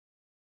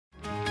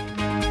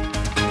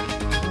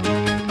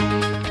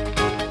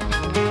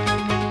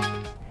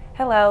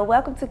Hello,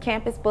 welcome to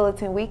Campus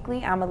Bulletin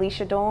Weekly. I'm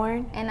Alicia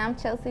Dorn. And I'm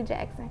Chelsea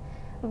Jackson.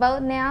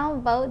 Vote now,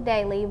 vote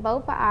daily.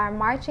 Vote for our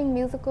marching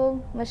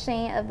musical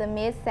machine of the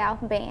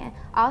Mid-South Band,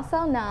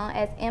 also known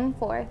as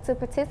M4, to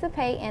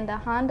participate in the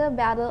Honda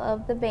Battle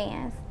of the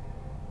Bands.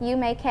 You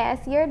may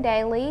cast your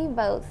daily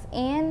votes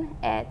in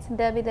at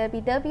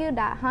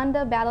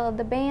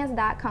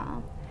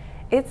www.hondabattleofthebands.com.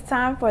 It's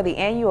time for the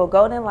annual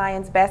Golden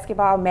Lions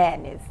Basketball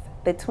Madness.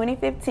 The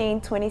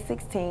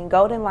 2015-2016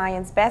 Golden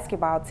Lions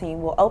basketball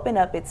team will open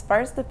up its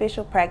first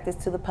official practice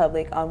to the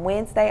public on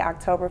Wednesday,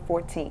 October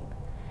 14th.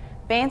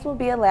 Fans will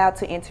be allowed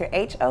to enter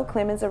H.O.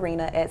 Clemens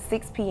Arena at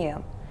 6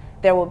 p.m.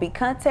 There will be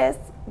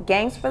contests,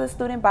 games for the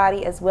student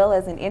body, as well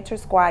as an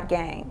inter-squad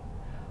game.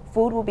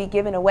 Food will be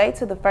given away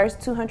to the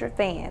first 200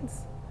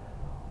 fans.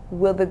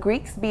 Will the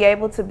Greeks be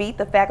able to beat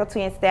the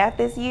faculty and staff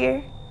this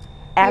year?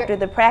 After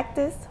the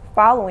practice,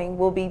 following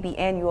will be the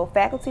annual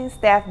faculty and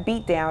staff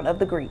beatdown of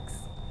the Greeks.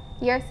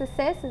 Your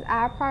success is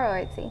our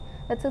priority.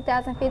 The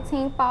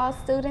 2015 Fall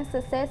Student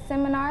Success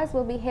Seminars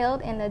will be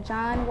held in the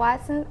John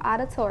Watson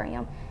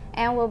Auditorium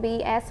and will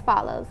be as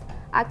follows.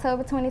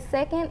 October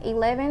 22nd,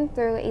 11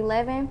 through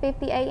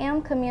 11:50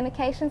 a.m.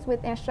 Communications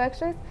with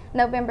Instructors.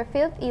 November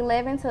 5th,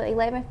 11 to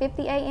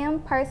 11:50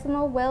 a.m.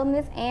 Personal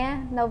Wellness,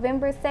 and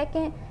November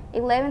 2nd,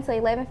 11 to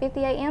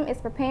 11:50 a.m. is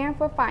preparing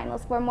for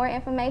finals. For more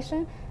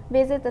information,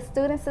 visit the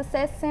Student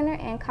Success Center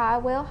in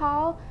Caldwell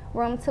Hall,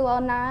 room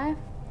 209,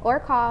 or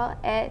call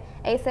at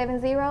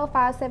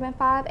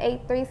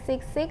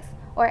 870-575-8366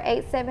 or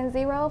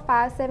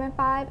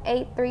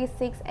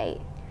 870-575-8368.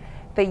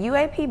 The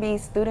UAPB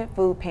Student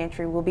Food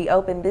Pantry will be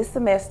open this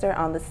semester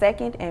on the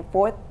second and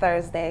fourth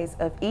Thursdays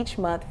of each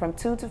month from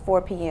 2 to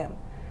 4 p.m.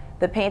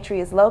 The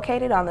pantry is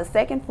located on the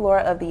second floor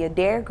of the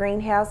Adair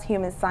Greenhouse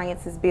Human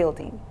Sciences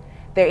building.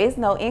 There is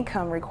no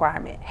income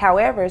requirement.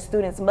 However,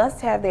 students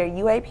must have their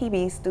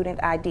UAPB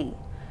student ID.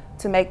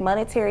 To make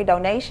monetary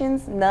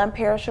donations,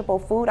 non-perishable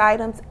food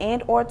items,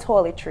 and/or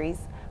toiletries,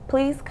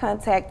 please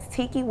contact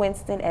Tiki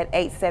Winston at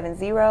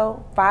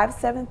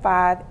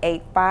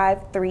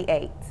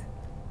 870-575-8538.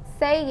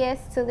 Say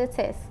yes to the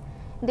test.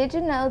 Did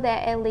you know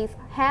that at least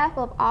half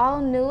of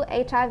all new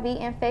HIV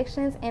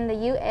infections in the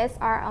U.S.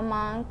 are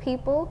among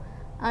people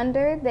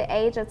under the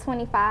age of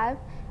 25?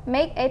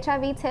 Make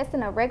HIV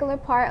testing a regular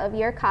part of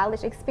your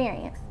college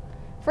experience.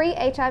 Free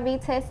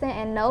HIV testing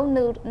and no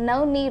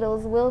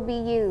needles will be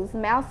used,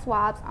 mouth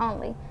swabs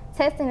only.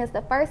 Testing is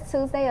the first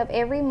Tuesday of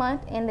every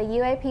month in the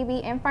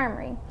UAPB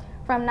Infirmary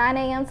from 9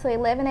 a.m. to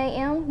 11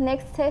 a.m.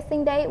 Next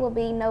testing date will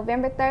be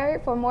November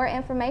 3rd. For more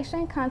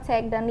information,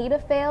 contact Donita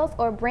Fells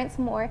or Brent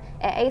Moore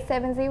at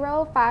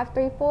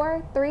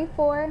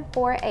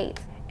 870-534-3448.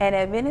 An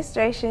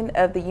administration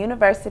of the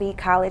University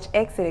College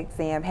Exit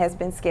Exam has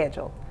been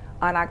scheduled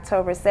on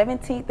October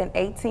 17th and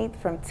 18th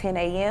from 10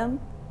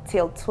 a.m.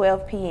 till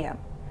 12 p.m.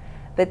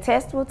 The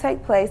test will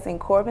take place in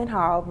Corbin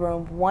Hall,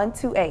 room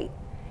 128.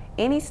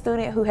 Any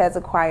student who has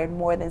acquired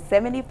more than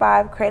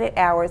 75 credit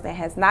hours and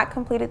has not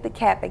completed the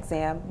CAP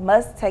exam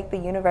must take the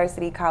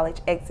University College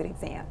Exit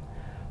Exam.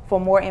 For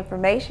more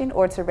information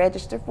or to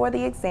register for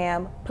the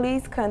exam,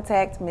 please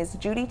contact Ms.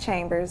 Judy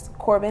Chambers,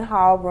 Corbin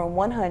Hall, room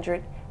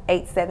 100,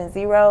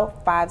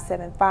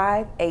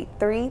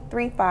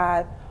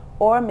 870-575-8335,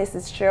 or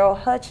Mrs. Cheryl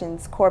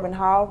Hutchins, Corbin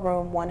Hall,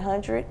 room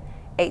 100,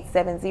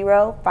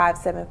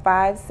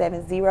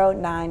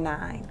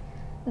 870-575-7099.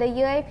 The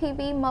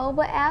UAPB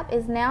mobile app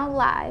is now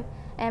live,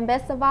 and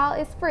best of all,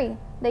 it's free.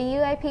 The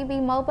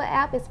UAPB mobile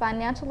app is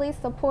financially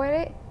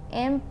supported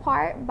in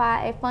part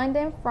by a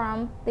funding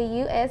from the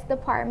U.S.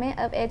 Department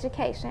of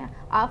Education,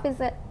 Office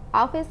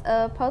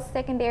of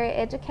Post-Secondary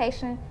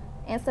Education,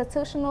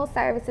 Institutional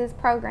Services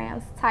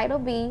Programs,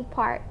 Title III,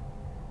 Part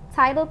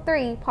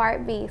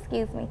B,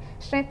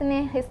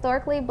 Strengthening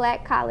Historically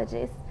Black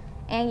Colleges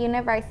and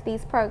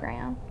Universities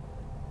program.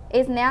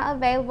 Is now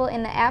available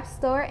in the App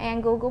Store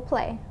and Google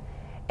Play.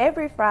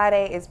 Every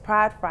Friday is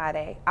Pride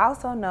Friday,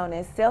 also known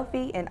as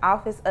Selfie and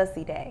Office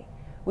Ussie Day.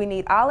 We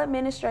need all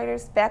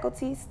administrators,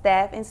 faculty,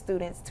 staff, and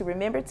students to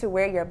remember to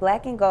wear your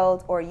black and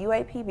gold or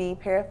UAPB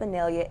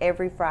paraphernalia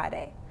every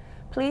Friday.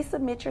 Please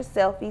submit your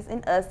selfies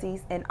and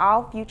ussies and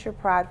all future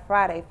Pride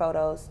Friday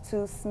photos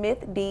to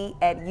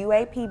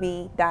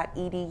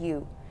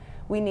smithd@uapb.edu.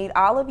 We need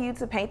all of you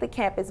to paint the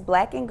campus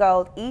black and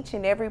gold each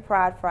and every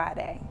Pride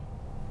Friday.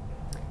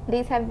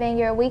 These have been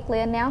your weekly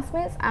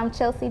announcements. I'm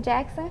Chelsea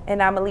Jackson.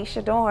 And I'm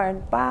Alicia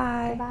Dorn.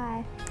 Bye.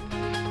 Bye.